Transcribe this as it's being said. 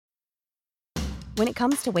When it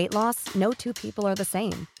comes to weight loss, no two people are the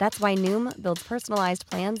same. That's why Noom builds personalized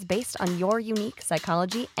plans based on your unique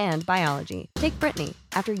psychology and biology. Take Brittany.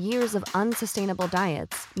 After years of unsustainable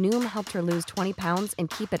diets, Noom helped her lose 20 pounds and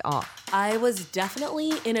keep it off. I was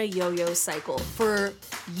definitely in a yo-yo cycle for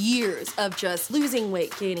years of just losing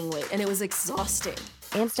weight, gaining weight, and it was exhausting.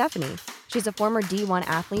 And Stephanie. She's a former D1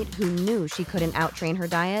 athlete who knew she couldn't outtrain her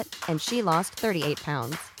diet, and she lost 38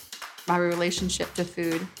 pounds. My relationship to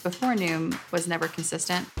food before Noom was never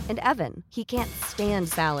consistent. And Evan, he can't stand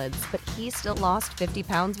salads, but he still lost 50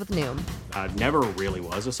 pounds with Noom. I never really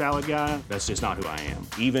was a salad guy. That's just not who I am.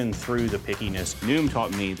 Even through the pickiness, Noom taught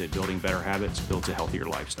me that building better habits builds a healthier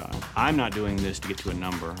lifestyle. I'm not doing this to get to a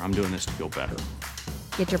number. I'm doing this to feel better.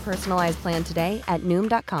 Get your personalized plan today at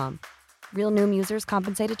Noom.com. Real Noom users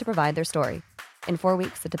compensated to provide their story. In 4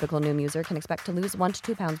 weeks, the typical Noom user can expect to lose 1 to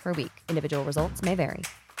 2 pounds per week. Individual results may vary.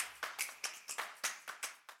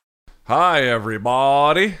 Hi,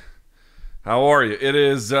 everybody. How are you? It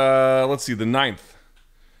is, let's see, the 9th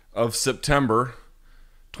of September,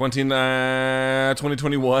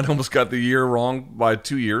 2021. Almost got the year wrong by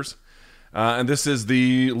 2 years. And this is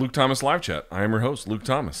the Luke Thomas Live Chat. I am your host, Luke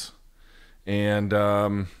Thomas. And,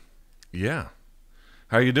 yeah.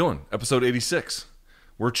 How you doing? Episode 86.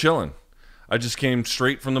 We're chilling. I just came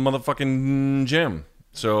straight from the motherfucking gym.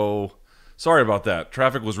 So... sorry about that.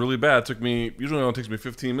 Traffic was really bad. Usually it only takes me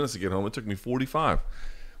 15 minutes to get home. It took me 45,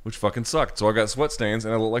 which fucking sucked. So I got sweat stains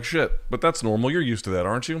and I look like shit. But that's normal. You're used to that,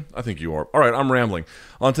 aren't you? I think you are. All right, I'm rambling.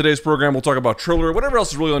 On today's program, we'll talk about Triller. Whatever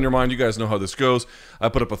else is really on your mind, you guys know how this goes. I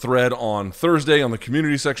put up a thread on Thursday on the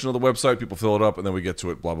community section of the website. People fill it up and then we get to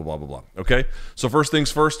it, blah, blah, blah, blah, blah. Okay? So first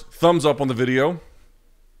things first, thumbs up on the video.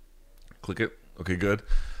 Click it. Okay, good.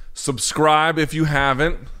 Subscribe if you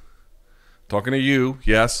haven't. Talking to you,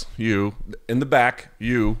 yes, you, in the back,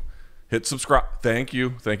 you, hit subscribe. Thank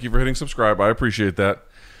you for hitting subscribe. I appreciate that.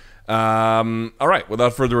 All right,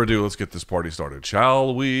 without further ado, let's get this party started,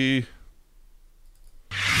 shall we?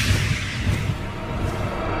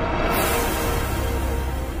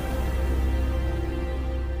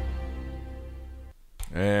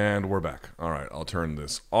 And we're back. All right, I'll turn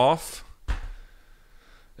this off.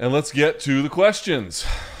 And let's get to the questions.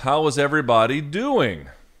 How is everybody doing?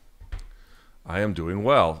 I am doing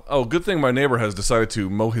well. Oh, good thing my neighbor has decided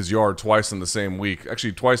to mow his yard twice in the same week.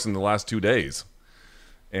 Actually, twice in the last 2 days.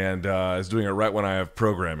 And is doing it right when I have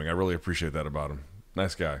programming. I really appreciate that about him.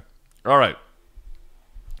 Nice guy. All right.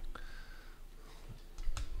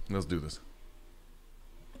 Let's do this.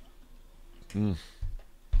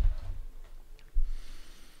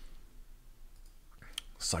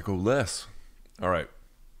 Psycho less. All right.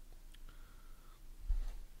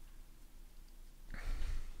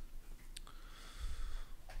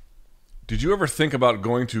 Did you ever think about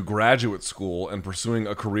going to graduate school and pursuing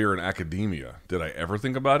a career in academia? Did I ever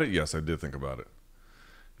think about it? Yes, I did think about it.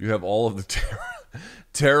 You have all of the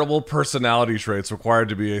terrible personality traits required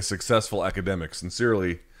to be a successful academic.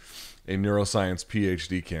 Sincerely, a neuroscience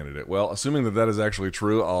PhD candidate. Well, assuming that is actually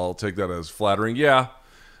true, I'll take that as flattering. Yeah,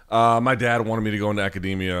 my dad wanted me to go into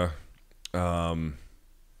academia.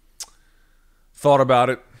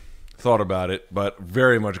 Thought about it, but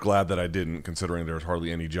very much glad that I didn't, considering there's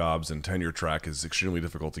hardly any jobs and tenure track is extremely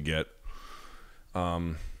difficult to get.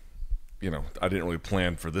 I didn't really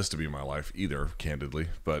plan for this to be my life either, candidly,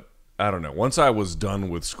 but I don't know. Once I was done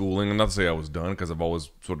with schooling, and not to say I was done, because I've always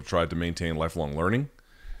sort of tried to maintain lifelong learning.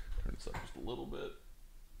 Turn this up just a little bit.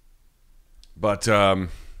 But, one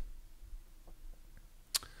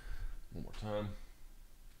more time.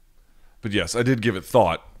 But yes, I did give it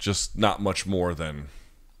thought, just not much more than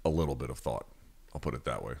a little bit of thought. I'll put it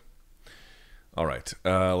that way. All right,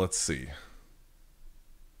 let's see.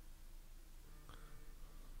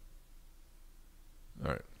 All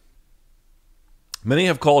right. Many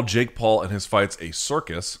have called Jake Paul and his fights a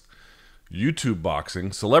circus, YouTube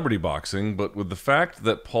boxing, celebrity boxing, but with the fact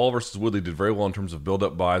that Paul versus Woodley did very well in terms of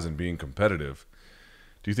build-up buys and being competitive,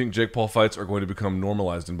 do you think Jake Paul fights are going to become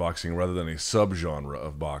normalized in boxing rather than a subgenre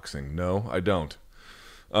of boxing? No, I don't.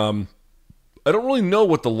 I don't really know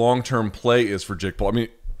what the long-term play is for Jake Paul. I mean,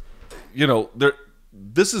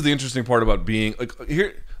 this is the interesting part about being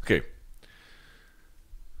here. Okay.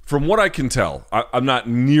 From what I can tell, I'm not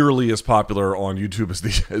nearly as popular on YouTube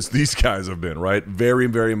as these guys have been, right? Very,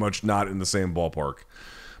 very much not in the same ballpark.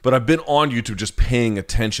 But I've been on YouTube just paying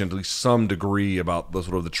attention to at least some degree about the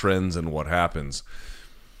sort of the trends and what happens.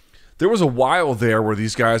 There was a while there where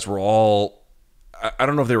these guys were all, I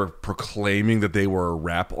don't know if they were proclaiming that they were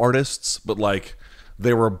rap artists, but like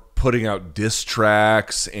they were putting out diss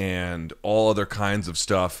tracks and all other kinds of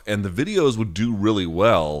stuff, and the videos would do really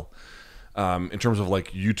well. in terms of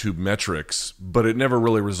like YouTube metrics, but it never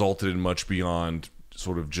really resulted in much beyond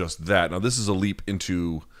sort of just that. Now, this is a leap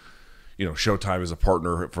into, Showtime as a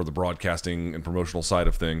partner for the broadcasting and promotional side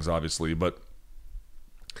of things, obviously, but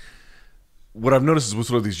what I've noticed is with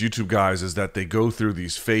sort of these YouTube guys is that they go through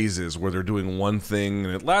these phases where they're doing one thing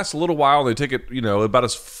and it lasts a little while. And they take it, about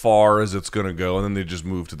as far as it's going to go, and then they just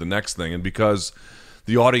move to the next thing. And because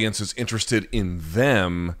the audience is interested in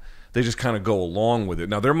them, they just kind of go along with it.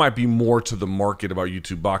 Now, there might be more to the market about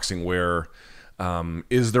YouTube boxing where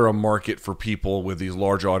is there a market for people with these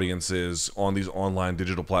large audiences on these online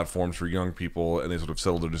digital platforms for young people, and they sort of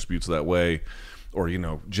settle their disputes that way, or,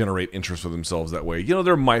 generate interest for themselves that way.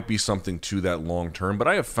 There might be something to that long term, but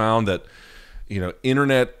I have found that,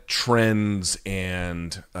 internet trends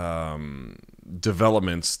and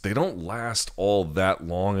developments, they don't last all that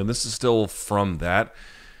long, and this is still from that.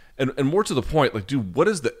 And more to the point, like, dude, what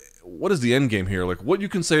is the end game here? Like, what you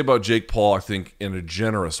can say about Jake Paul, I think, in a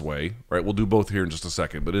generous way, right? We'll do both here in just a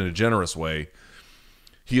second, but in a generous way,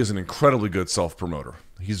 he is an incredibly good self-promoter.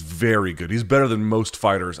 He's very good. He's better than most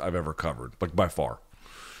fighters I've ever covered, like by far.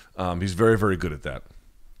 He's very, very good at that.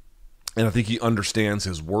 And I think he understands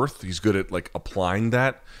his worth. He's good at like applying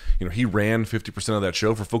that. He ran 50% of that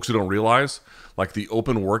show. For folks who don't realize, like the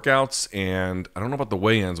open workouts, and I don't know about the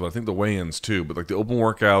weigh-ins, but I think the weigh-ins too, but like the open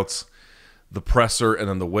workouts, the presser, and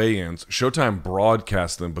then the weigh-ins, Showtime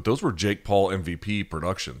broadcast them, but those were Jake Paul MVP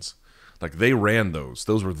productions. Like, they ran those.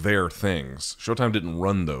 Those were their things. Showtime didn't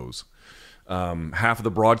run those. Half of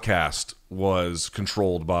the broadcast was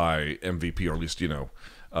controlled by MVP, or at least,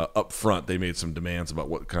 up front, they made some demands about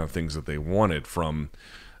what kind of things that they wanted from,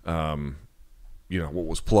 what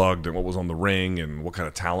was plugged and what was on the ring and what kind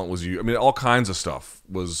of talent was you. I mean, all kinds of stuff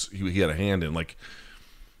was he had a hand in. Like,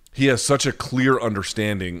 he has such a clear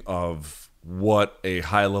understanding of what a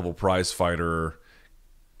high-level prize fighter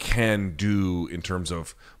can do in terms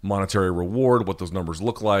of monetary reward, what those numbers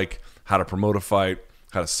look like, how to promote a fight,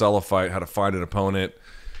 how to sell a fight, how to find an opponent.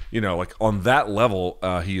 Like on that level,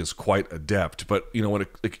 he is quite adept. But when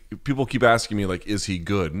people keep asking me, like, is he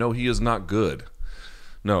good? No, he is not good.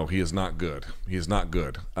 No, he is not good. He is not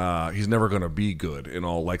good. He's never going to be good in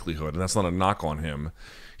all likelihood, and that's not a knock on him.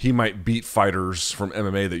 He might beat fighters from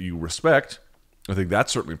MMA that you respect. I think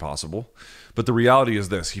that's certainly possible. But the reality is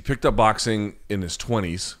this. He picked up boxing in his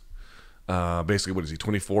 20s. Basically, what is he,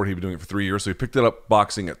 24? He'd been doing it for 3 years. So he picked up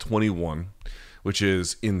boxing at 21, which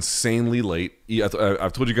is insanely late.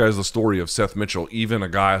 I've told you guys the story of Seth Mitchell, even a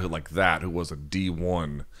guy like that who was a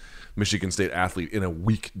D1 Michigan State athlete in a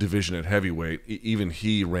weak division at heavyweight, even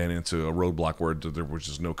he ran into a roadblock where there was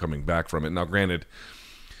just no coming back from it. Now, granted,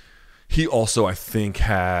 he also, I think,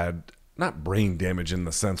 had not brain damage in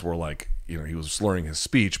the sense where, like, he was slurring his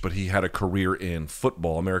speech, but he had a career in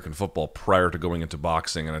football, American football, prior to going into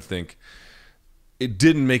boxing, and I think it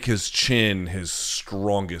didn't make his chin his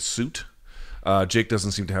strongest suit. Jake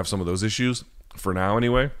doesn't seem to have some of those issues, for now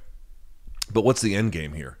anyway. But what's the end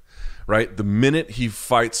game here, right? The minute he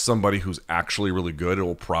fights somebody who's actually really good, it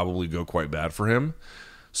will probably go quite bad for him.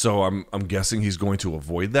 So I'm guessing he's going to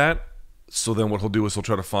avoid that. So then what he'll do is he'll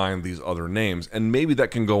try to find these other names. And maybe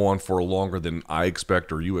that can go on for longer than I expect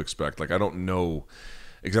or you expect. Like, I don't know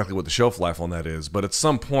exactly what the shelf life on that is, but at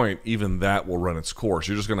some point, even that will run its course.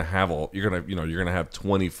 You're just going to have you're going to have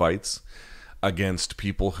 20 fights against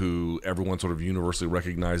people who everyone sort of universally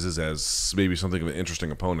recognizes as maybe something of an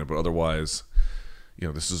interesting opponent, but otherwise,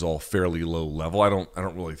 this is all fairly low level. I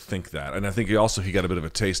don't really think that. And I think he got a bit of a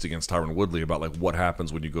taste against Tyron Woodley about like what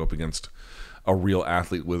happens when you go up against a real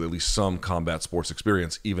athlete with at least some combat sports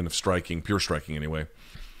experience, even if pure striking anyway,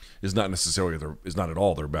 is not at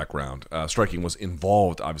all their background. Striking was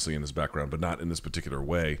involved, obviously, in his background, but not in this particular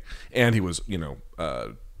way. And he was,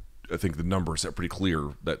 I think the numbers are pretty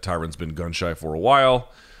clear that Tyron's been gun shy for a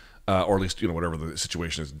while, or at least, whatever the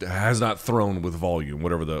situation is, has not thrown with volume,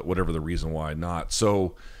 whatever the reason why not.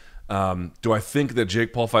 So, do I think that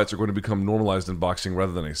Jake Paul fights are going to become normalized in boxing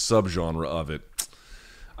rather than a subgenre of it?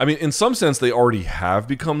 I mean, in some sense, they already have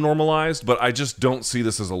become normalized, but I just don't see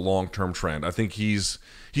this as a long-term trend. I think he's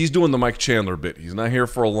doing the Mike Chandler bit. He's not here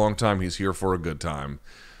for a long time. He's here for a good time.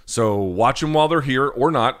 So watch him while they're here, or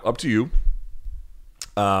not, up to you.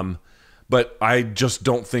 But I just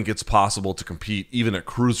don't think it's possible to compete even at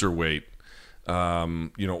cruiserweight,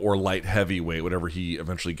 or light heavyweight, whatever he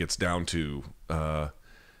eventually gets down to,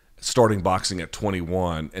 starting boxing at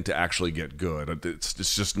 21 and to actually get good. It's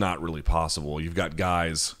just not really possible. You've got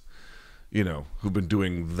guys, who've been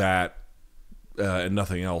doing that and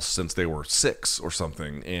nothing else since they were 6 or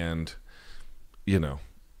something. And,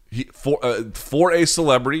 for a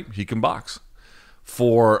celebrity, he can box.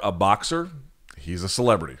 For a boxer, he's a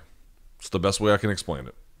celebrity. It's the best way I can explain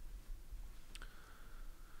it.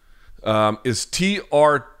 Is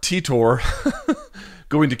Titor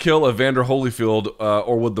going to kill Evander Holyfield,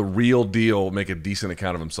 or would the real deal make a decent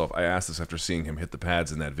account of himself? I asked this after seeing him hit the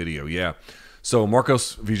pads in that video. Yeah. So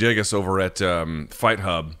Marcos Villegas over at Fight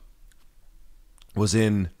Hub was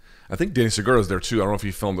in, I think Danny Segura's there too. I don't know if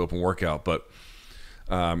he filmed the open workout, but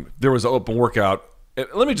there was an open workout. And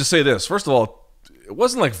let me just say this. First of all, it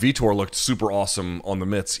wasn't like Vitor looked super awesome on the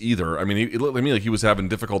mitts either. I mean, it looked to me like he was having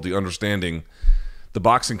difficulty understanding the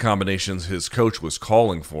boxing combinations his coach was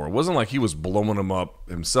calling for. It wasn't like he was blowing them up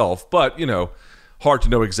himself, but, you know, hard to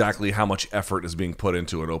know exactly how much effort is being put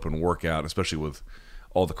into an open workout, especially with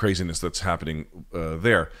all the craziness that's happening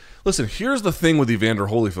there. Listen, here's the thing with Evander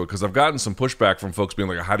Holyfield, because I've gotten some pushback from folks being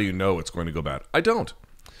like, how do you know it's going to go bad? I don't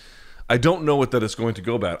know that it's going to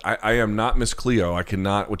go bad. I am not Miss Cleo. I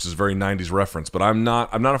cannot, which is a very 90s reference, but I'm not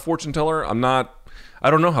a fortune teller. I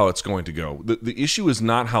don't know how it's going to go. The issue is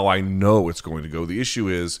not how I know it's going to go. The issue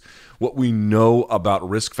is what we know about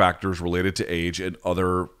risk factors related to age and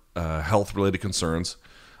other health-related concerns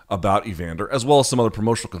about Evander, as well as some other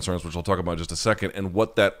promotional concerns, which I'll talk about in just a second, and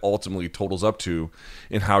what that ultimately totals up to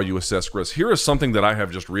in how you assess risk. Here is something that I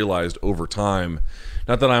have just realized over time.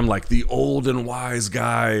 Not that I'm like the old and wise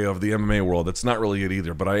guy of the MMA world. That's not really it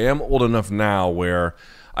either. But I am old enough now where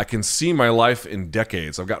I can see my life in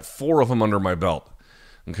decades. I've got 4 of them under my belt.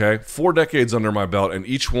 Okay, 4 decades under my belt, and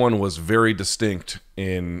each one was very distinct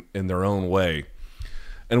in their own way.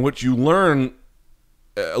 And what you learn,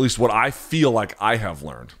 at least what I feel like I have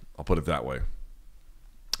learned, I'll put it that way.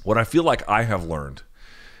 What I feel like I have learned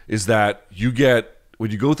is that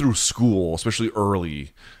when you go through school, especially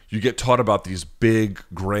early, you get taught about these big,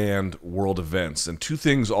 grand world events. And 2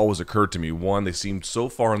 things always occurred to me. 1, they seemed so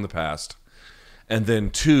far in the past. And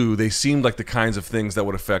then 2, they seemed like the kinds of things that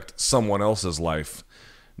would affect someone else's life,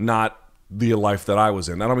 not the life that I was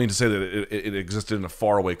in. I don't mean to say that it existed in a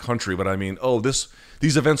faraway country, but I mean,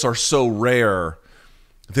 these events are so rare,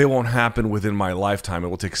 they won't happen within my lifetime. It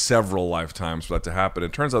will take several lifetimes for that to happen.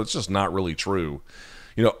 It turns out it's just not really true.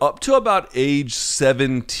 You know, up to about age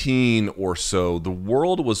 17 or so, the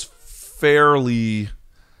world was fairly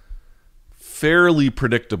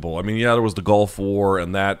predictable. I mean, yeah, there was the Gulf War,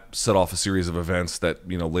 and that set off a series of events that,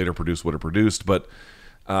 you know, later produced what it produced. But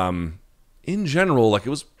in general, like, it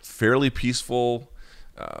was fairly peaceful.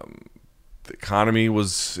 The economy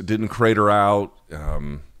didn't crater out.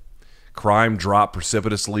 Crime dropped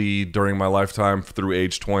precipitously during my lifetime through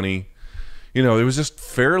age 20. You know, it was just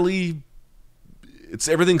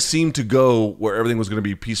everything seemed to go where everything was going to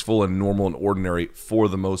be peaceful and normal and ordinary for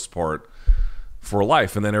the most part for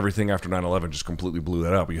life. And then everything after 9/11 just completely blew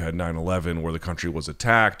that up. You had 9/11 where the country was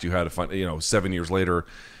attacked. You had 7 years later,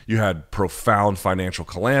 you had profound financial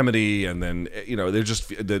calamity. And then, you know,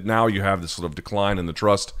 now you have this sort of decline in the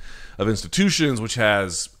trust of institutions, which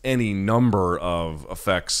has any number of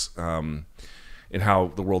effects in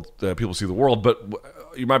how the world, people see the world. But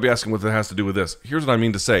you might be asking what that has to do with this. Here's what I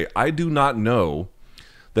mean to say. I do not know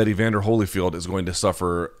that Evander Holyfield is going to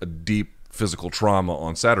suffer a deep physical trauma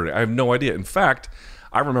on Saturday. I have no idea. In fact,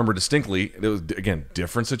 I remember distinctly, it was, again,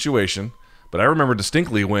 different situation, but I remember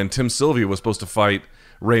distinctly when Tim Sylvia was supposed to fight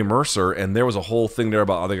Ray Mercer, and there was a whole thing there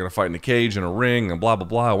about, are they going to fight in a cage, in a ring, and blah, blah,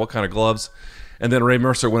 blah, what kind of gloves? And then Ray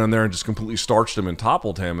Mercer went in there and just completely starched him and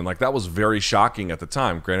toppled him. And, like, that was very shocking at the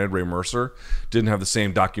time. Granted, Ray Mercer didn't have the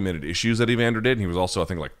same documented issues that Evander did. And he was also, I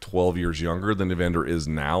think, like 12 years younger than Evander is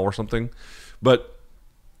now or something. But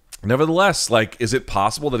nevertheless, like, is it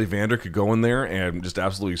possible that Evander could go in there and just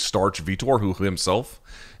absolutely starch Vitor, who himself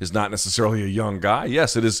is not necessarily a young guy?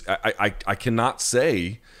 Yes, it is. I cannot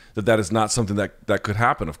say that is not something that could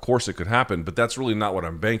happen. Of course it could happen, but that's really not what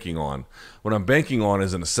I'm banking on. What I'm banking on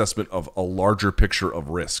is an assessment of a larger picture of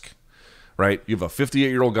risk, right? You have a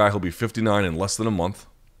 58-year-old guy who'll be 59 in less than a month,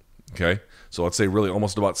 okay? So let's say really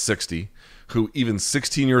almost about 60, who even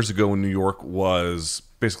 16 years ago in New York was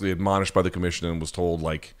basically admonished by the commission and was told,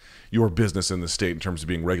 like, your business in the state in terms of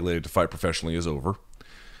being regulated to fight professionally is over.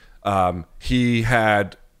 He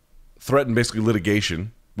had threatened basically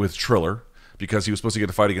litigation with Triller because he was supposed to get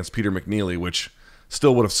a fight against Peter McNeely, which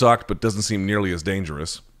still would have sucked, but doesn't seem nearly as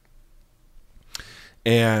dangerous.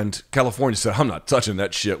 And California said, I'm not touching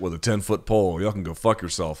that shit with a 10-foot pole. Y'all can go fuck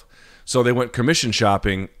yourself. So they went commission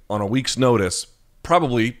shopping on a week's notice,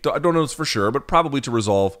 probably, I don't know this for sure, but probably to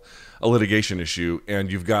resolve a litigation issue.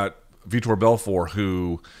 And you've got Silva-Ortiz,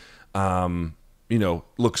 who,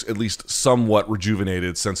 looks at least somewhat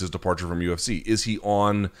rejuvenated since his departure from UFC. Is he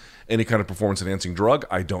on any kind of performance-enhancing drug?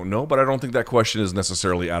 I don't know, but I don't think that question is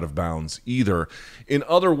necessarily out of bounds either. In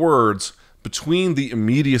other words, between the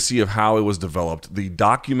immediacy of how it was developed, the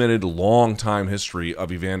documented long-time history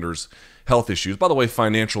of Evander's health issues, by the way,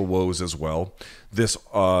 financial woes as well, this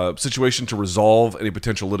situation to resolve any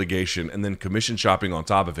potential litigation, and then commission shopping on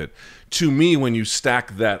top of it. To me, when you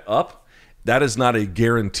stack that up, that is not a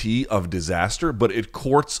guarantee of disaster, but it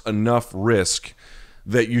courts enough risk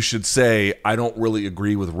that you should say, I don't really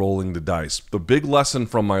agree with rolling the dice. The big lesson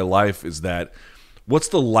from my life is that what's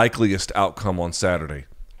the likeliest outcome on Saturday?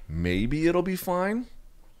 Maybe it'll be fine.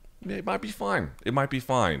 It might be fine. It might be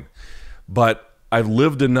fine. But I've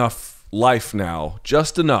lived enough life now,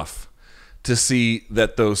 just enough, to see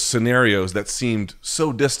that those scenarios that seemed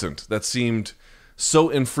so distant, that seemed so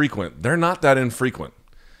infrequent, they're not that infrequent.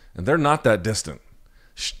 And they're not that distant.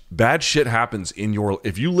 Bad shit happens in your...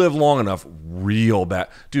 If you live long enough, real bad...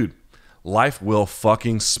 Dude, life will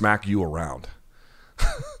fucking smack you around.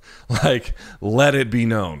 Like, let it be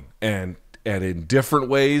known. And in different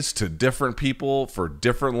ways, to different people, for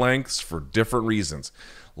different lengths, for different reasons.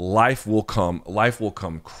 Life will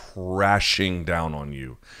come crashing down on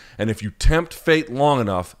you. And if you tempt fate long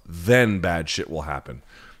enough, then bad shit will happen.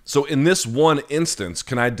 So in this one instance,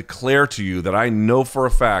 can I declare to you that I know for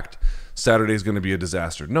a fact Saturday is going to be a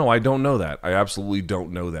disaster? No, I don't know that. I absolutely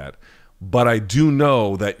don't know that. But I do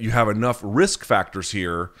know that you have enough risk factors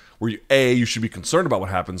here where, you should be concerned about what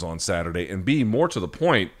happens on Saturday, and B, more to the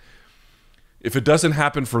point, if it doesn't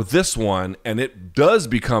happen for this one and it does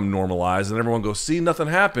become normalized and everyone goes, see, nothing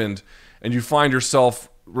happened, and you find yourself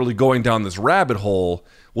really going down this rabbit hole,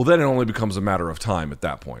 well, then it only becomes a matter of time at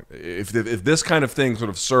that point. If this kind of thing sort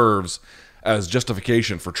of serves as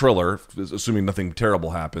justification for Triller, assuming nothing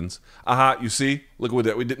terrible happens, you see, look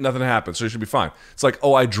what we did, nothing happened, so you should be fine. It's like,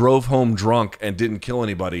 I drove home drunk and didn't kill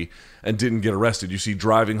anybody and didn't get arrested. You see,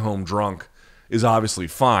 driving home drunk is obviously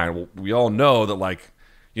fine. Well, we all know that, like,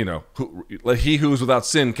 he who is without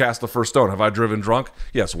sin cast the first stone. Have I driven drunk?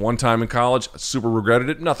 Yes, one time in college, super regretted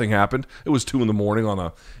it. Nothing happened. It was 2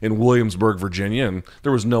 a.m. in Williamsburg, Virginia, and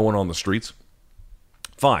there was no one on the streets.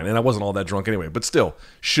 Fine, and I wasn't all that drunk anyway. But still,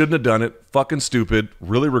 shouldn't have done it. Fucking stupid.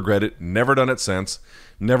 Really regret it. Never done it since.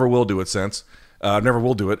 Never will do it since. Never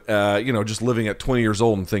will do it. Just living at 20 years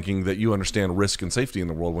old and thinking that you understand risk and safety in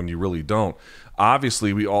the world when you really don't.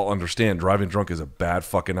 Obviously, we all understand driving drunk is a bad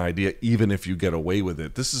fucking idea, even if you get away with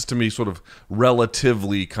it. This is, to me, sort of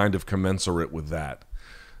relatively kind of commensurate with that.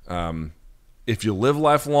 If you live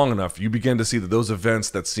life long enough, you begin to see that those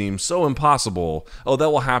events that seem so impossible, that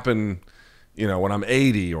will happen, when I'm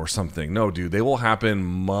 80 or something. No, dude, they will happen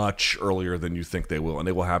much earlier than you think they will, and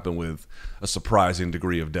they will happen with a surprising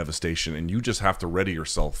degree of devastation, and you just have to ready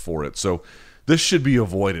yourself for it. So this should be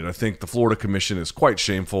avoided. I think the Florida Commission is quite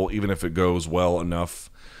shameful, even if it goes well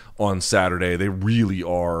enough on Saturday. They really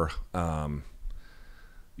are,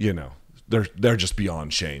 they're just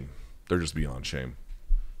beyond shame. They're just beyond shame.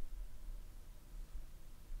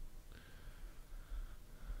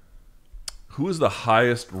 Who is the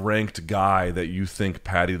highest ranked guy that you think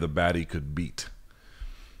Patty the Batty could beat?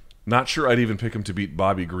 Not sure I'd even pick him to beat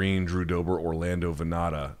Bobby Green, Drew Dober, Orlando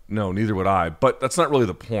Venata. No, neither would I, but that's not really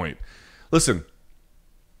the point. Listen,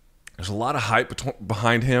 there's a lot of hype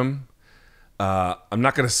behind him. I'm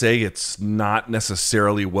not going to say it's not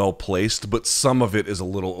necessarily well placed, but some of it is a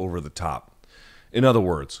little over the top. In other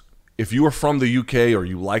words, if you are from the UK or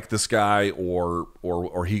you like this guy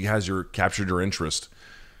or he has captured your interest,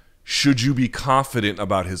 should you be confident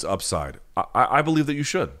about his upside? I believe that you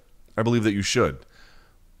should. I believe that you should.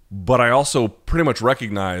 But I also pretty much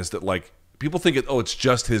recognize that, like, people think it's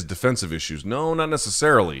just his defensive issues. No, not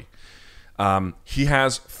necessarily. He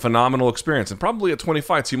has phenomenal experience, and probably at 20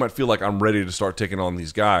 fights, he might feel like, I'm ready to start taking on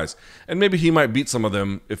these guys. And maybe he might beat some of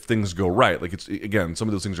them if things go right. Like, again, some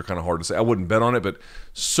of those things are kind of hard to say. I wouldn't bet on it, but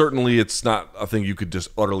certainly it's not a thing you could just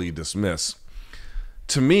utterly dismiss.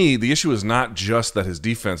 To me, the issue is not just that his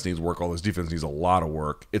defense needs work, although his defense needs a lot of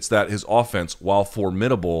work. It's that his offense, while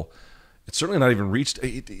formidable, it's certainly not even reached.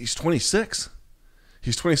 He's 26.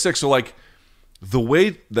 He's 26. So, like, the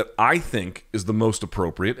way that I think is the most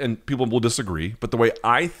appropriate, and people will disagree, but the way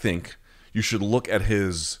I think you should look at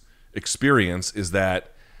his experience is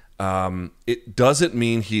that it doesn't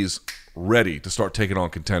mean he's ready to start taking on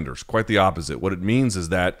contenders. Quite the opposite. What it means is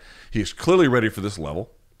that he's clearly ready for this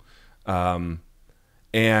level.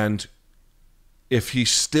 And if he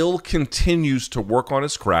still continues to work on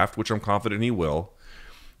his craft, which I'm confident he will,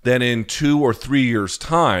 then in 2 or 3 years'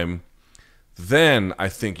 time, then I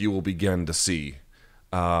think you will begin to see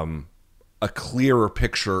a clearer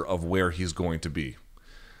picture of where he's going to be.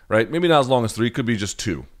 Right? Maybe not as long as 3, could be just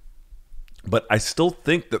 2. But I still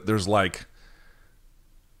think that there's, like,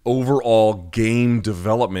 overall game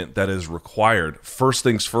development that is required. First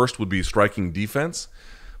things first would be striking defense.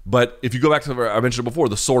 But if you go back to I mentioned before,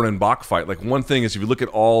 the Soren and Bach fight, like one thing is if you look at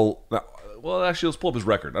all, well, actually, let's pull up his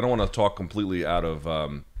record. I don't want to talk completely out of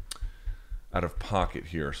pocket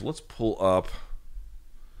here. So let's pull up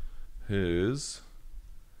his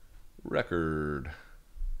record.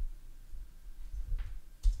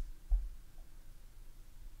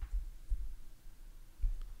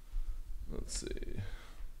 Let's see.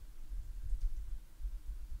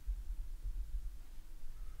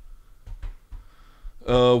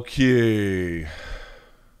 Okay.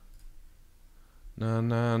 Nah. All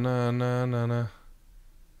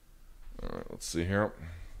right, let's see here.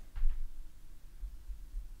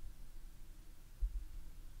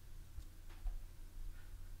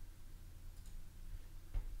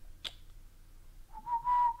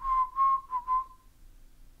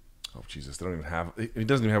 Oh, Jesus, they don't even have... He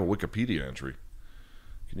doesn't even have a Wikipedia entry.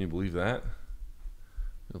 Can you believe that?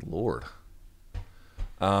 Good Lord.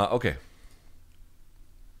 Okay.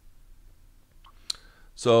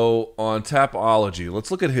 So, on Tapology,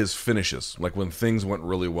 let's look at his finishes, like when things went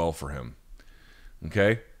really well for him.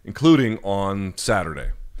 Okay? Including on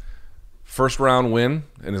Saturday. First round win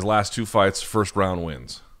in his last 2 fights, first round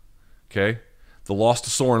wins. Okay? The loss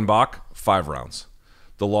to Soren Bach, 5 rounds.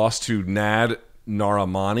 The loss to Nad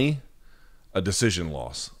Naramani, a decision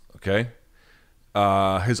loss. Okay?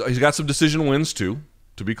 He's got some decision wins too,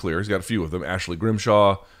 to be clear. He's got a few of them. Ashley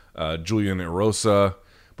Grimshaw, Julian Erosa.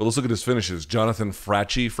 But let's look at his finishes. Jonathan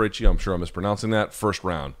Fracci, I'm sure I'm mispronouncing that, first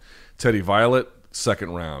round. Teddy Violet,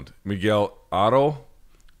 second round. Miguel Otto,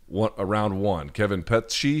 round 1. Kevin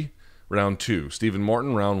Petschy, round 2. Stephen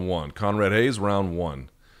Martin, round 1. Conrad Hayes, round 1.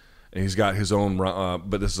 And he's got his own,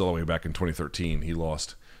 but this is all the way back in 2013. He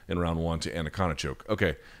lost in round 1 to Anna Konachuk.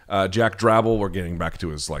 Okay, Jack Drabble, we're getting back to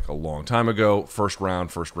his like a long time ago. First round.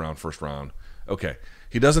 Okay.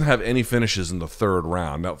 He doesn't have any finishes in the third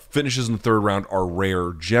round. Now, finishes in the third round are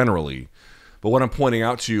rare generally, but what I'm pointing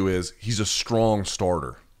out to you is he's a strong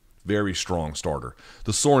starter, very strong starter.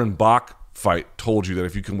 The Soren Bach fight told you that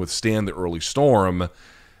if you can withstand the early storm,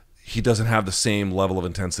 he doesn't have the same level of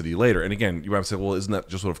intensity later. And again, you might say, well, isn't that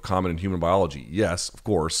just sort of common in human biology? Yes, of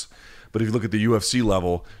course. But if you look at the UFC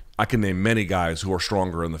level, I can name many guys who are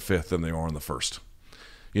stronger in the fifth than they are in the first.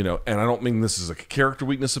 You know, and I don't mean this is a character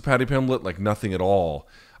weakness of Paddy Pimblett, like nothing at all.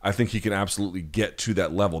 I think he can absolutely get to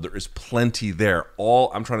that level. There is plenty there. All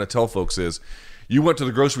I'm trying to tell folks is you went to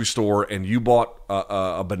the grocery store and you bought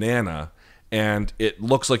a banana and it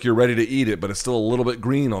looks like you're ready to eat it, but it's still a little bit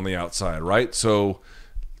green on the outside, right? So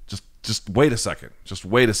just wait a second. Just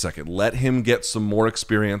wait a second. Let him get some more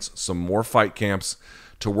experience, some more fight camps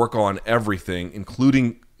to work on everything,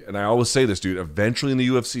 including, and I always say this, dude, eventually in the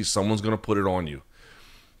UFC, someone's going to put it on you.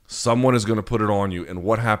 Someone is going to put it on you, and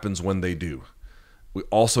what happens when they do? We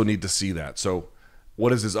also need to see that. So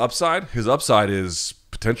what is his upside? His upside is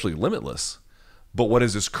potentially limitless. But what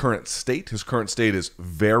is his current state? His current state is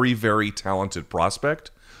very, very talented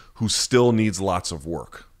prospect who still needs lots of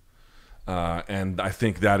work. And I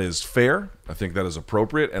think that is fair. I think that is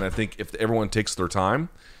appropriate. And I think if everyone takes their time,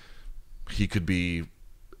 he could be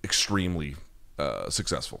extremely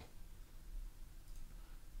successful.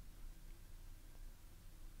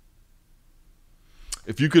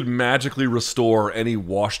 If you could magically restore any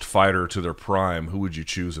washed fighter to their prime, who would you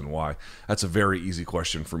choose and why? That's a very easy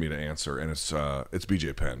question for me to answer, and it's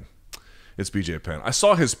BJ Penn. It's BJ Penn. I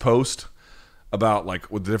saw his post about like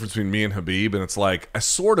what the difference between me and Khabib, and it's like I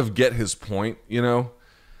sort of get his point, you know,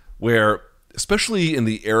 where especially in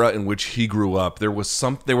the era in which he grew up, there was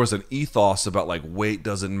an ethos about like weight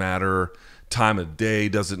doesn't matter, time of day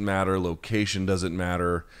doesn't matter, location doesn't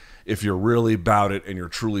matter. If you're really about it and you're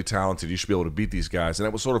truly talented, you should be able to beat these guys. And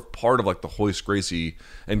that was sort of part of like the Royce Gracie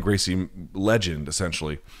and Gracie legend,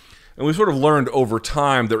 essentially. And we sort of learned over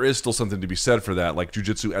time there is still something to be said for that. Like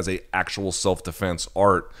jiu-jitsu as a actual self-defense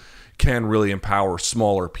art can really empower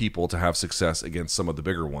smaller people to have success against some of the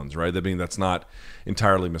bigger ones, right? I mean, that's not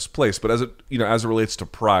entirely misplaced. But as it relates to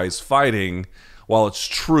prize fighting, while it's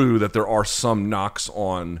true that there are some knocks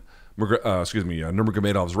on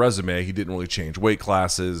Nurmagomedov's resume, he didn't really change weight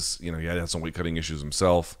classes. You know, he had some weight cutting issues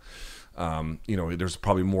himself. There's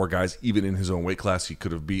probably more guys even in his own weight class he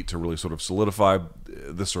could have beat to really sort of solidify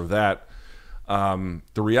this or that.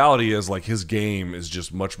 The reality is like his game is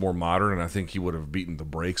just much more modern, and I think he would have beaten the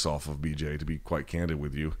brakes off of BJ, to be quite candid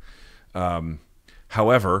with you.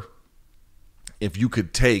 However, if you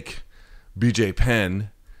could take BJ Penn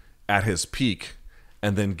at his peak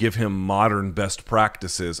and then give him modern best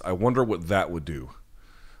practices, I wonder what that would do.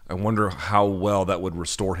 I wonder how well that would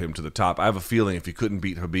restore him to the top. I have a feeling if he couldn't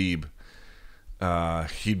beat Khabib,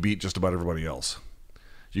 he'd beat just about everybody else.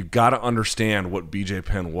 You got to understand what BJ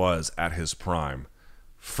Penn was at his prime.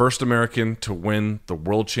 First American to win the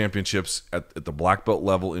world championships at the black belt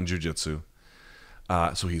level in jiu-jitsu.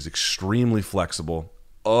 So he's extremely flexible,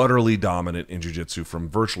 utterly dominant in jiu-jitsu from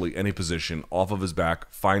virtually any position, off of his back,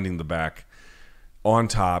 finding the back, on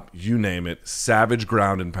top, you name it. Savage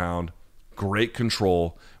ground and pound, great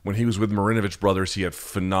control. When he was with Marinovich Brothers, he had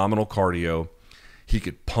phenomenal cardio. He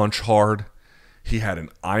could punch hard. He had an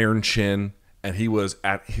iron chin. And he was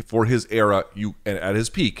for his era, at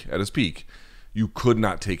his peak, you could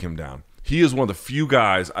not take him down. He is one of the few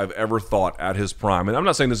guys I've ever thought at his prime, and I'm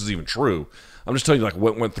not saying this is even true. I'm just telling you like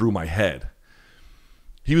what went through my head.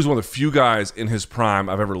 He was one of the few guys in his prime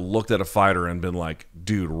I've ever looked at a fighter and been like,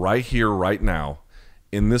 dude, right here, right now,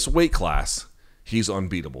 in this weight class, he's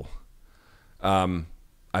unbeatable. I've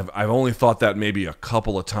only thought that maybe a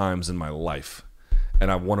couple of times in my life.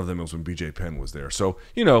 And one of them was when BJ Penn was there. So,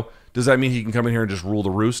 does that mean he can come in here and just rule the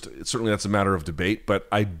roost? Certainly that's a matter of debate, but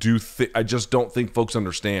I just don't think folks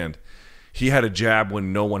understand. He had a jab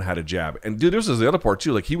when no one had a jab. And dude, this is the other part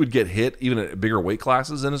too. Like he would get hit even at bigger weight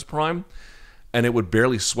classes in his prime, and it would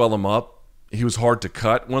barely swell him up. He was hard to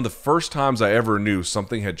cut. One of the first times I ever knew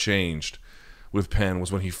something had changed with Penn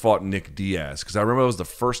was when he fought Nick Diaz. Because I remember it was the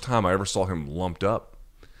first time I ever saw him lumped up.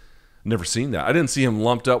 Never seen that. I didn't see him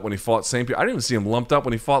lumped up when he fought St. Pierre. I didn't even see him lumped up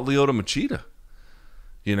when he fought Lyoto Machida.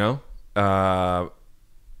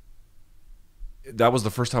 That was the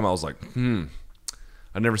first time I was like,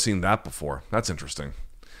 I've never seen that before. That's interesting.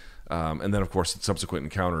 And then, of course, subsequent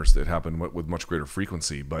encounters that happened with much greater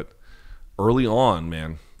frequency. But early on,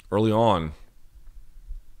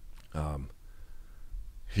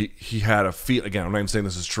 he had a feel. Again, I'm not even saying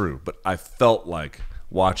this is true, but I felt like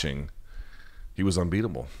watching he was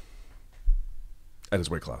unbeatable at his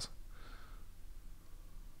weight class.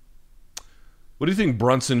 What do you think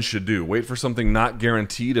Brunson should do? Wait for something not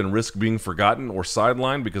guaranteed and risk being forgotten or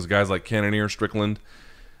sidelined because guys like Cannonier, Strickland,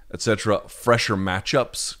 etc., fresher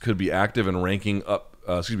matchups could be active and raking up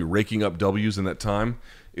W's in that time.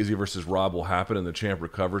 Izzy versus Rob will happen and the champ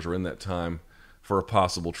recovers or in that time for a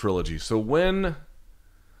possible trilogy. So when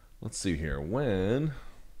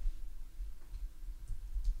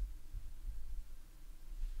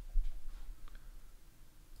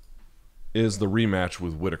is the rematch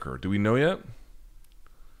with Whitaker? Do we know yet?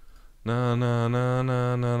 No.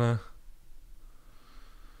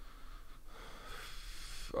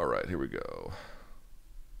 All right, here we go.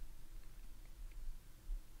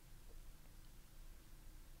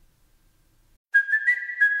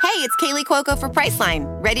 Hey, it's Kaylee Cuoco for Priceline.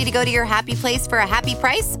 Ready to go to your happy place for a happy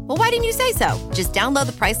price? Well, why didn't you say so? Just download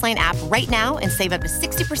the Priceline app right now and save up to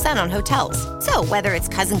 60% on hotels. So whether it's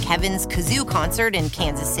Cousin Kevin's Kazoo Concert in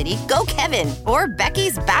Kansas City, go Kevin, or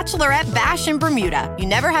Becky's Bachelorette Bash in Bermuda, you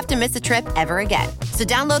never have to miss a trip ever again. So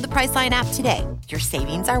download the Priceline app today. Your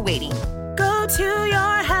savings are waiting. Go to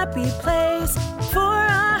your happy place for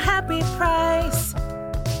a happy price.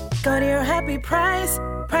 Go to your happy price,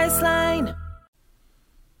 Priceline.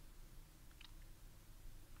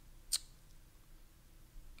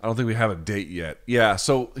 I don't think we have a date yet. Yeah,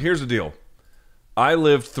 so here's the deal. I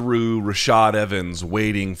lived through Rashad Evans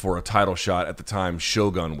waiting for a title shot at the time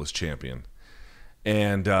Shogun was champion.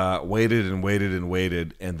 And waited,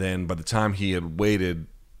 and then by the time he had waited,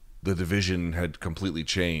 the division had completely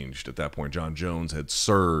changed at that point. John Jones had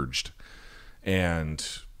surged. And,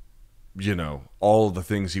 all of the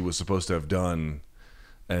things he was supposed to have done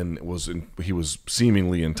and he was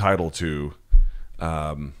seemingly entitled to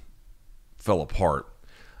fell apart.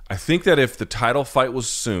 I think that if the title fight was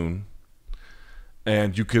soon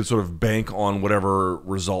and you could sort of bank on whatever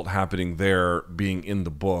result happening there being in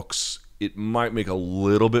the books, it might make a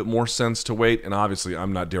little bit more sense to wait. And obviously,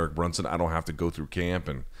 I'm not Derek Brunson. I don't have to go through camp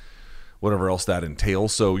and whatever else that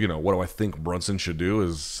entails. So, what do I think Brunson should do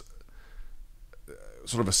is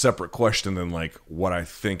sort of a separate question than like what I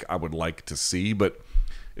think I would like to see. But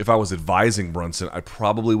if I was advising Brunson, I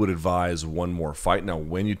probably would advise one more fight. Now,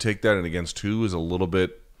 when you take that and against two is a little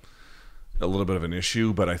bit of an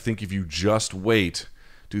issue, but I think if you just wait,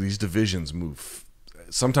 do these divisions move?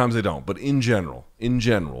 Sometimes they don't, but in general,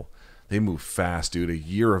 they move fast, dude. A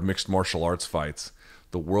year of mixed martial arts fights,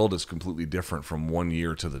 the world is completely different from one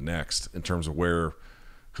year to the next in terms of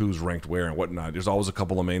who's ranked where and whatnot. There's always a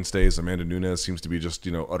couple of mainstays. Amanda Nunes seems to be just,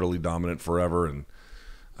 utterly dominant forever. And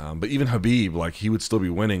but even Habib, like he would still be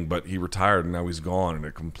winning, but he retired and now he's gone, and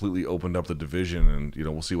it completely opened up the division. And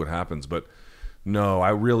we'll see what happens. But no, I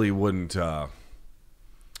really wouldn't. I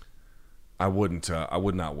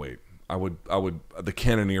would not wait. I would the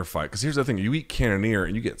Cannonier fight, because here's the thing: you eat Cannonier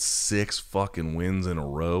and you get 6 fucking wins in a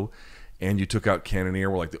row, and you took out Cannonier,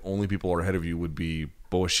 where like the only people ahead of you would be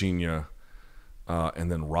Boashinha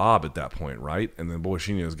and then Rob at that point, right? And then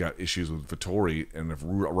Boashinha's got issues with Vettori, and if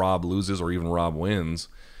Rob loses or even Rob wins,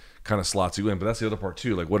 kind of slots you in. But that's the other part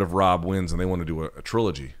too. Like, what if Rob wins and they want to do a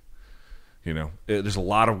trilogy? You know, there's a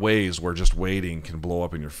lot of ways where just waiting can blow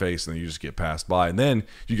up in your face, and then you just get passed by, and then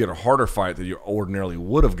you get a harder fight that you ordinarily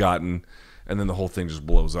would have gotten, and then the whole thing just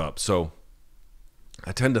blows up. So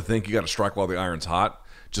I tend to think you got to strike while the iron's hot,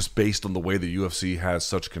 just based on the way the UFC has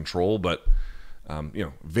such control. But you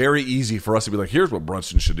know, very easy for us to be like, here's what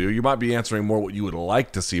Brunson should do. You might be answering more what you would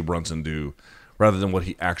like to see Brunson do rather than what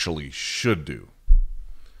he actually should do.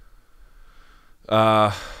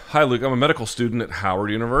 Hi, Luke. I'm a medical student at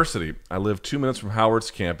Howard University. I live 2 minutes from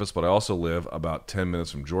Howard's campus, but I also live about 10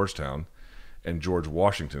 minutes from Georgetown and George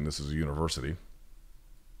Washington. This is a university.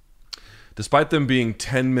 Despite them being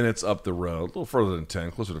 10 minutes up the road, a little further than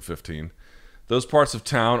 10, closer to 15, those parts of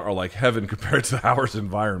town are like heaven compared to Howard's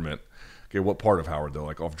environment. Okay, what part of Howard, though?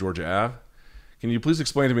 Like off Georgia Ave? Can you please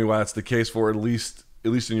explain to me why that's the case, for at least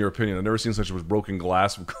in your opinion? I've never seen such as broken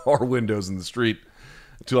glass from car windows in the street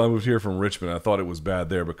until I moved here from Richmond. I thought it was bad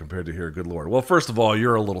there, but compared to here, good Lord. Well, first of all,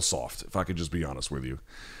 you're a little soft, if I could just be honest with you.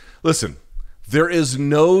 Listen, there is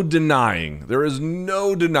no denying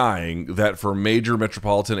that for major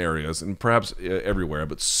metropolitan areas, and perhaps everywhere,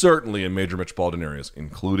 but certainly in major metropolitan areas,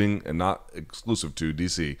 including and not exclusive to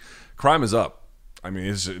D.C., crime is up. I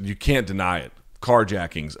mean, you can't deny it.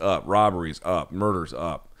 Carjackings up, robberies up, murders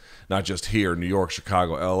up. Not just here, New York,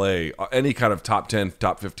 Chicago, L.A., any kind of top 10,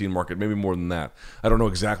 top 15 market, maybe more than that. I don't know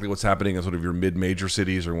exactly what's happening in sort of your mid-major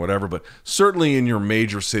cities or whatever, but certainly in your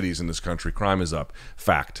major cities in this country, crime is up.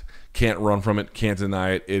 Fact. Can't run from it, can't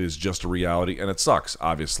deny it. It is just a reality, and it sucks,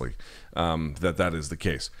 obviously, that is the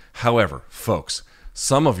case. However, folks,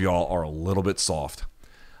 some of y'all are a little bit soft.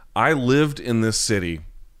 I lived in this city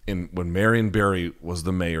when Marion Barry was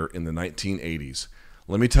the mayor in the 1980s.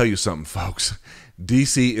 Let me tell you something, folks.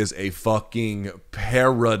 D.C. is a fucking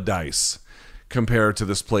paradise compared to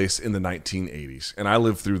this place in the 1980s. And I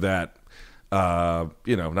lived through that,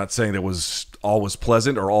 not saying it was always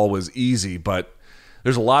pleasant or always easy, but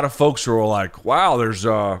there's a lot of folks who are like, wow, there's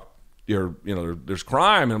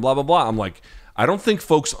crime and blah, blah, blah. I'm like, I don't think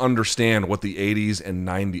folks understand what the 80s and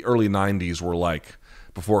early 90s were like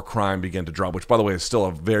before crime began to drop, which, by the way, is still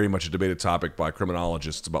a very much a debated topic by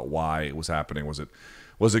criminologists about why it was happening. Was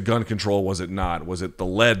it gun control? Was it not? Was it the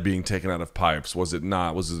lead being taken out of pipes? Was it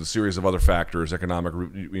not? Was it a series of other factors, economic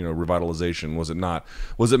revitalization? Was it not?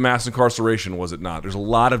 Was it mass incarceration? Was it not? There's a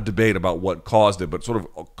lot of debate about what caused it, but sort of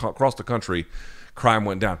across the country, crime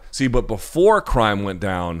went down. See, but before crime went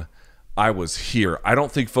down, I was here. I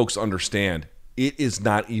don't think folks understand. It is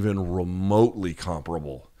not even remotely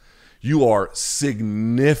comparable. You are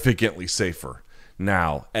significantly safer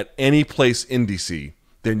now at any place in D.C.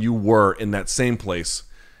 than you were in that same place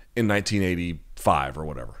in 1985 or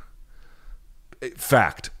whatever.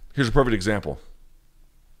 Fact. Here's a perfect example.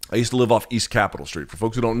 I used to live off East Capitol Street. For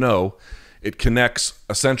folks who don't know, it connects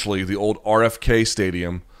essentially the old RFK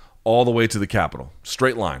Stadium all the way to the Capitol.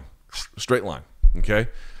 Straight line, okay?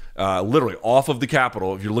 Literally off of the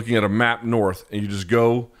Capitol, if you're looking at a map north and you just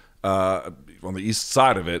go on the east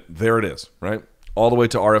side of it, there it is, right? All the way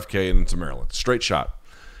to RFK and into Maryland. Straight shot.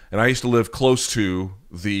 And I used to live close to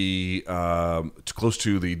the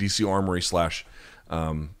DC Armory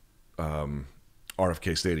 /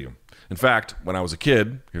 RFK Stadium. In fact, when I was a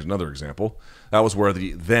kid, here's another example, that was where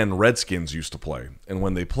the then Redskins used to play. And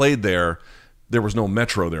when they played there was no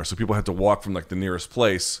metro there, so people had to walk from like the nearest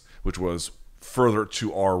place, which was further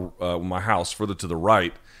to my house, further to the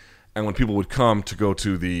right. And when people would come to go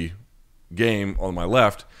to the game on my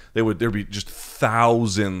left, there'd be just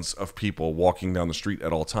thousands of people walking down the street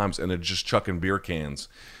at all times, and they're just chucking beer cans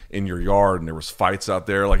in your yard, and there was fights out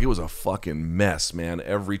there. Like, it was a fucking mess, man,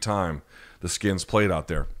 every time the Skins played out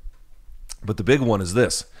there. But the big one is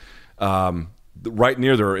this. Right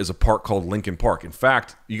near there is a park called Lincoln Park. In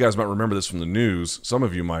fact, you guys might remember this from the news. Some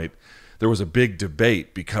of you might. There was a big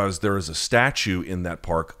debate because there is a statue in that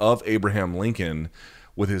park of Abraham Lincoln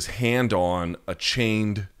with his hand on a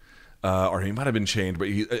chained, or he might have been chained, but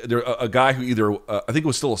a guy who either, I think it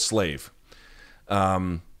was still a slave.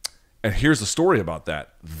 And here's the story about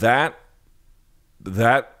that. That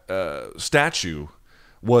statue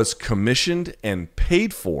was commissioned and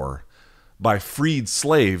paid for by freed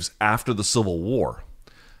slaves after the Civil War.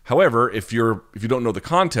 However, if you don't know the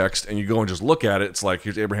context and you go and just look at it, it's like,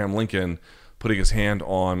 here's Abraham Lincoln putting his hand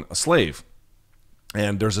on a slave.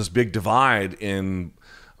 And there's this big divide in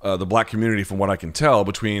the black community, from what I can tell,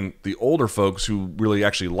 between the older folks who really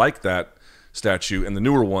actually like that statue and the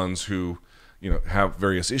newer ones who, have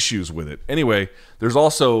various issues with it. Anyway, there's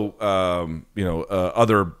also,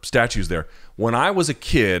 other statues there. When I was a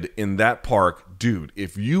kid in that park, dude,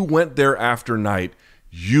 if you went there after night,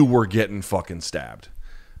 you were getting fucking stabbed.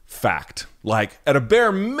 Fact. Like, at a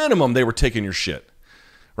bare minimum, they were taking your shit,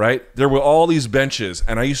 right? There were all these benches,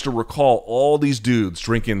 and I used to recall all these dudes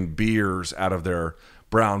drinking beers out of their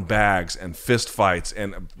brown bags and fist fights,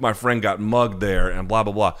 and my friend got mugged there, and blah,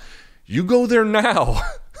 blah, blah. You go there now,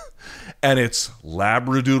 and it's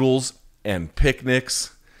labradoodles and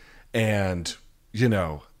picnics and,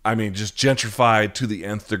 just gentrified to the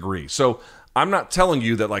nth degree. So I'm not telling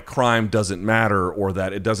you that like crime doesn't matter or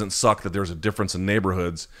that it doesn't suck that there's a difference in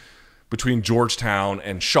neighborhoods between Georgetown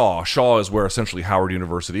and Shaw. Shaw is where essentially Howard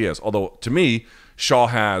University is. Although to me, Shaw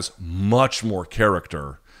has much more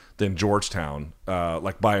character than Georgetown,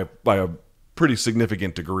 by a pretty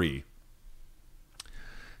significant degree.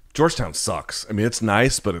 Georgetown sucks. I mean, it's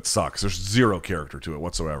nice, but it sucks. There's zero character to it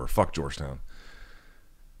whatsoever. Fuck Georgetown.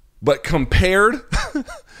 But compared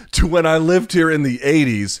to when I lived here in the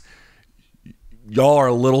 80s, y'all are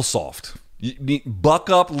a little soft. Buck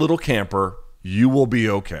up, little camper. You will be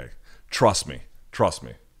okay. Trust me. Trust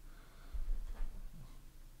me.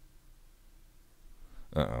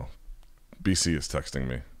 Uh-oh. BC is texting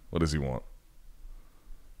me. What does he want?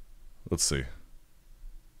 Let's see.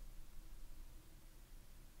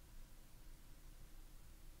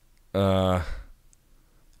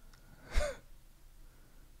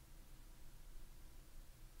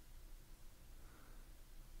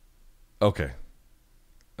 Okay.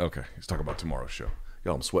 He's talking about tomorrow's show.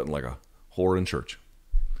 Y'all, I'm sweating like a whore in church.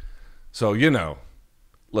 So,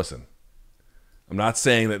 listen, I'm not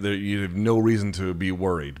saying that you have no reason to be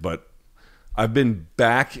worried, but I've been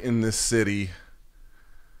back in this city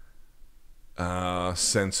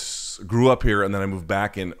since, grew up here, and then I moved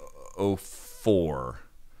back in 2004.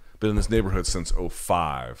 Been in this neighborhood since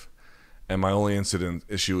 2005. And my only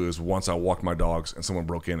issue is once I walked my dogs and someone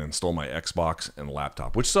broke in and stole my Xbox and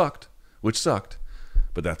laptop, which sucked,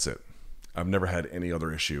 but that's it. I've never had any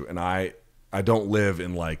other issue. And I don't live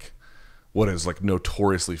in like what is like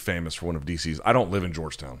notoriously famous for one of DC's. I don't live in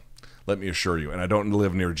Georgetown, let me assure you. And I don't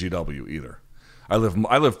live near GW either. I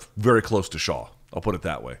live very close to Shaw. I'll put it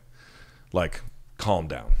that way. Like, calm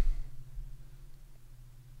down.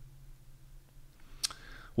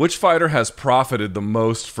 Which fighter has profited the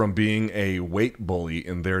most from being a weight bully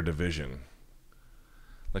in their division?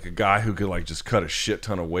 Like a guy who could like just cut a shit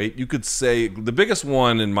ton of weight. You could say the biggest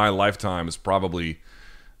one in my lifetime is probably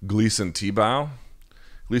Gleason Tebow.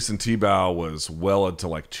 Gleason Tebow was well into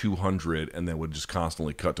like 200 and then would just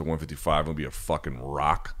constantly cut to 155 and be a fucking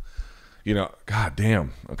rock. God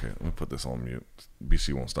damn. Okay, let me put this on mute.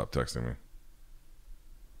 BC won't stop texting me.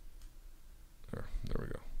 There we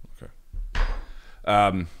go.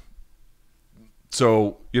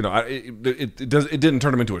 So it didn't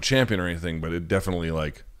turn him into a champion or anything, but it definitely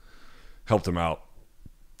like helped him out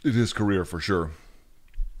in his career for sure.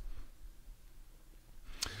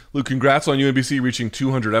 Luke, congrats on UNBC reaching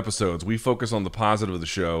 200 episodes. We focus on the positive of the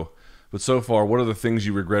show, but so far, what are the things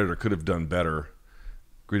you regretted or could have done better?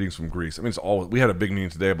 Greetings from Greece. I mean, we had a big meeting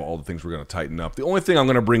today about all the things we're going to tighten up. The only thing I'm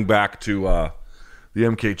going to bring back to the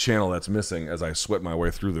MK channel that's missing as I sweat my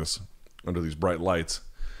way through this under these bright lights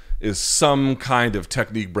is some kind of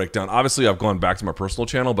technique breakdown. Obviously, I've gone back to my personal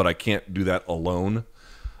channel, but I can't do that alone.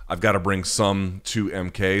 I've got to bring some to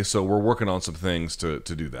MK, so we're working on some things to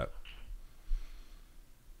do that.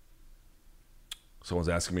 Someone's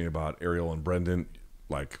asking me about Ariel and Brendan.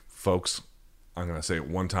 Like, folks, I'm going to say it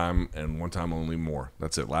one time and one time only more.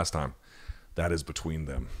 That's it, last time. That is between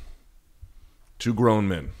them. Two grown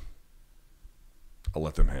men. I'll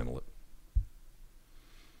let them handle it.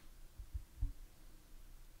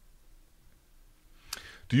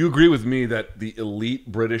 Do you agree with me that the elite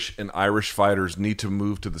British and Irish fighters need to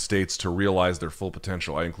move to the States to realize their full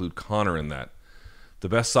potential? I include Conor in that. The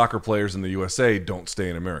best soccer players in the USA don't stay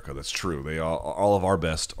in America. That's true. All of our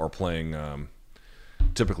best are playing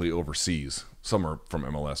typically overseas. Some are from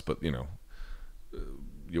MLS, but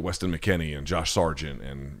Weston McKennie and Josh Sargent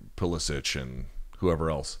and Pulisic and whoever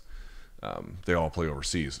else, they all play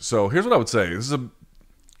overseas. So here's what I would say. This is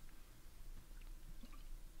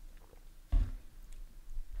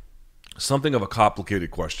something of a complicated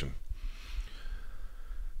question.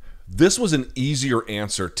 This was an easier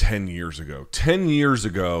answer 10 years ago. 10 years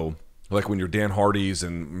ago, like when you're Dan Hardy's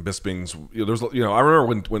and Bisping's, I remember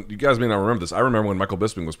when you guys may not remember this. I remember when Michael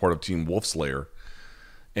Bisping was part of Team Wolfslayer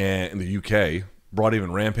and in the UK, brought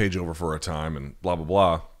even Rampage over for a time and blah, blah,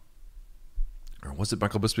 blah. Or was it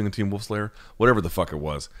Michael Bisping and Team Wolfslayer? Whatever the fuck it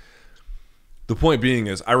was. The point being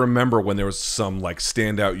is I remember when there was some like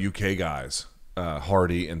standout UK guys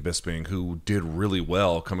Hardy and Bisping, who did really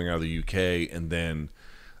well coming out of the UK, and then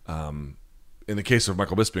in the case of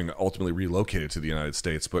Michael Bisping, ultimately relocated to the United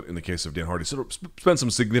States. But in the case of Dan Hardy, sort of spent some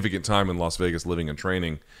significant time in Las Vegas living and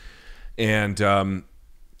training. And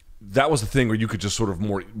that was the thing where you could just sort of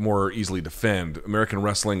more easily defend. American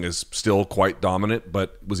wrestling is still quite dominant,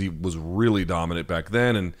 but he was really dominant back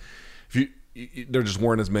then. And there just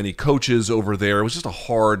weren't as many coaches over there. It was just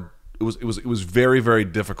it was very, very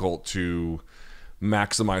difficult to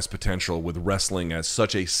maximize potential with wrestling as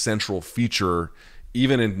such a central feature.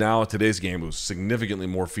 Even in today's game, it was significantly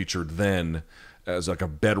more featured then as like a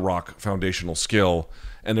bedrock foundational skill,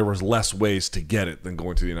 and there was less ways to get it than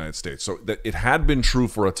going to the United States. So that it had been true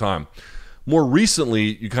for a time. More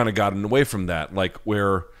recently, you kind of gotten away from that, like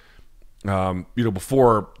where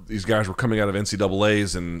before these guys were coming out of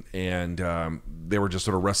NCAAs and they were just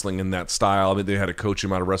sort of wrestling in that style. I mean, they had a coach who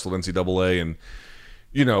might have wrestled NCAA, and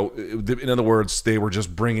in other words, they were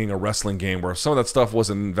just bringing a wrestling game where some of that stuff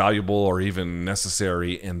wasn't valuable or even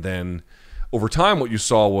necessary. And then over time, what you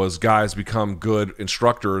saw was guys become good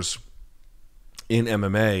instructors in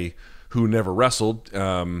MMA who never wrestled,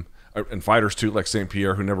 and fighters too, like St.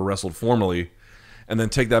 Pierre, who never wrestled formally, and then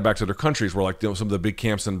take that back to their countries where, like, some of the big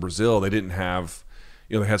camps in Brazil, they didn't have,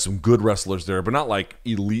 they had some good wrestlers there, but not like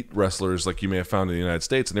elite wrestlers like you may have found in the United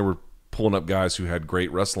States. And they were pulling up guys who had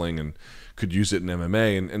great wrestling and could use it in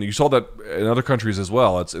MMA. And you saw that in other countries as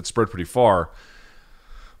well. It's spread pretty far.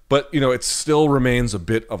 But, it still remains a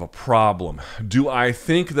bit of a problem. Do I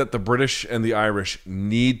think that the British and the Irish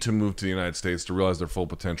need to move to the United States to realize their full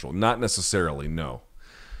potential? Not necessarily, no.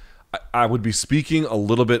 I would be speaking a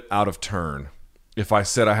little bit out of turn if I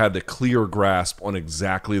said I had the clear grasp on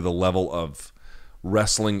exactly the level of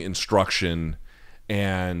wrestling instruction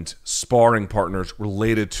and sparring partners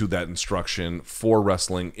related to that instruction for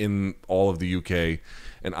wrestling in all of the UK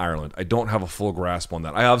and Ireland. I don't have a full grasp on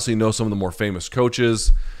that. I obviously know some of the more famous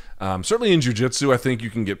coaches. Certainly in jiu-jitsu, I think you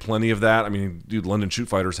can get plenty of that. I mean, dude, London Shoot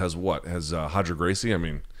Fighters has what? Has Hadra Gracie? I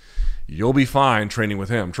mean, you'll be fine training with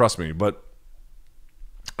him, trust me. But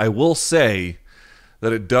I will say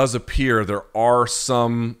that it does appear there are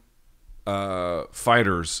some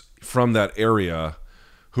fighters from that area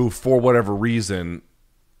who, for whatever reason,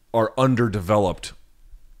 are underdeveloped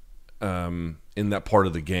in that part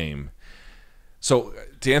of the game. So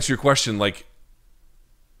to answer your question, like,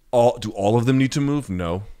 do all of them need to move?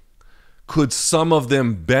 No. Could some of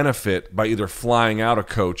them benefit by either flying out a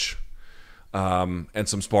coach and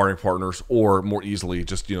some sparring partners, or more easily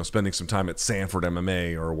just spending some time at Sanford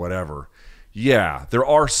MMA or whatever? Yeah, there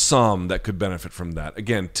are some that could benefit from that.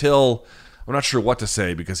 Again, Till, I'm not sure what to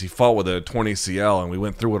say because he fought with a torn ACL, and we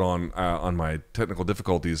went through it on my technical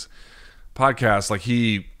difficulties podcast. Like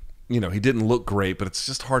he didn't look great, but it's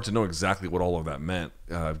just hard to know exactly what all of that meant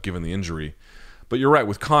given the injury. But you're right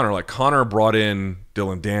with Conor. Like, Conor brought in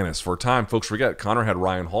Dylan Dennis for a time. Folks forget Conor had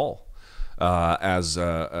Ryan Hall as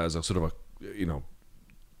a sort of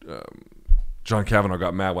a John Kavanaugh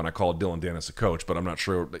got mad when I called Dylan Dennis a coach, but I'm not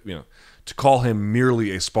sure. To call him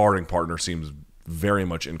merely a sparring partner seems very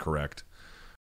much incorrect.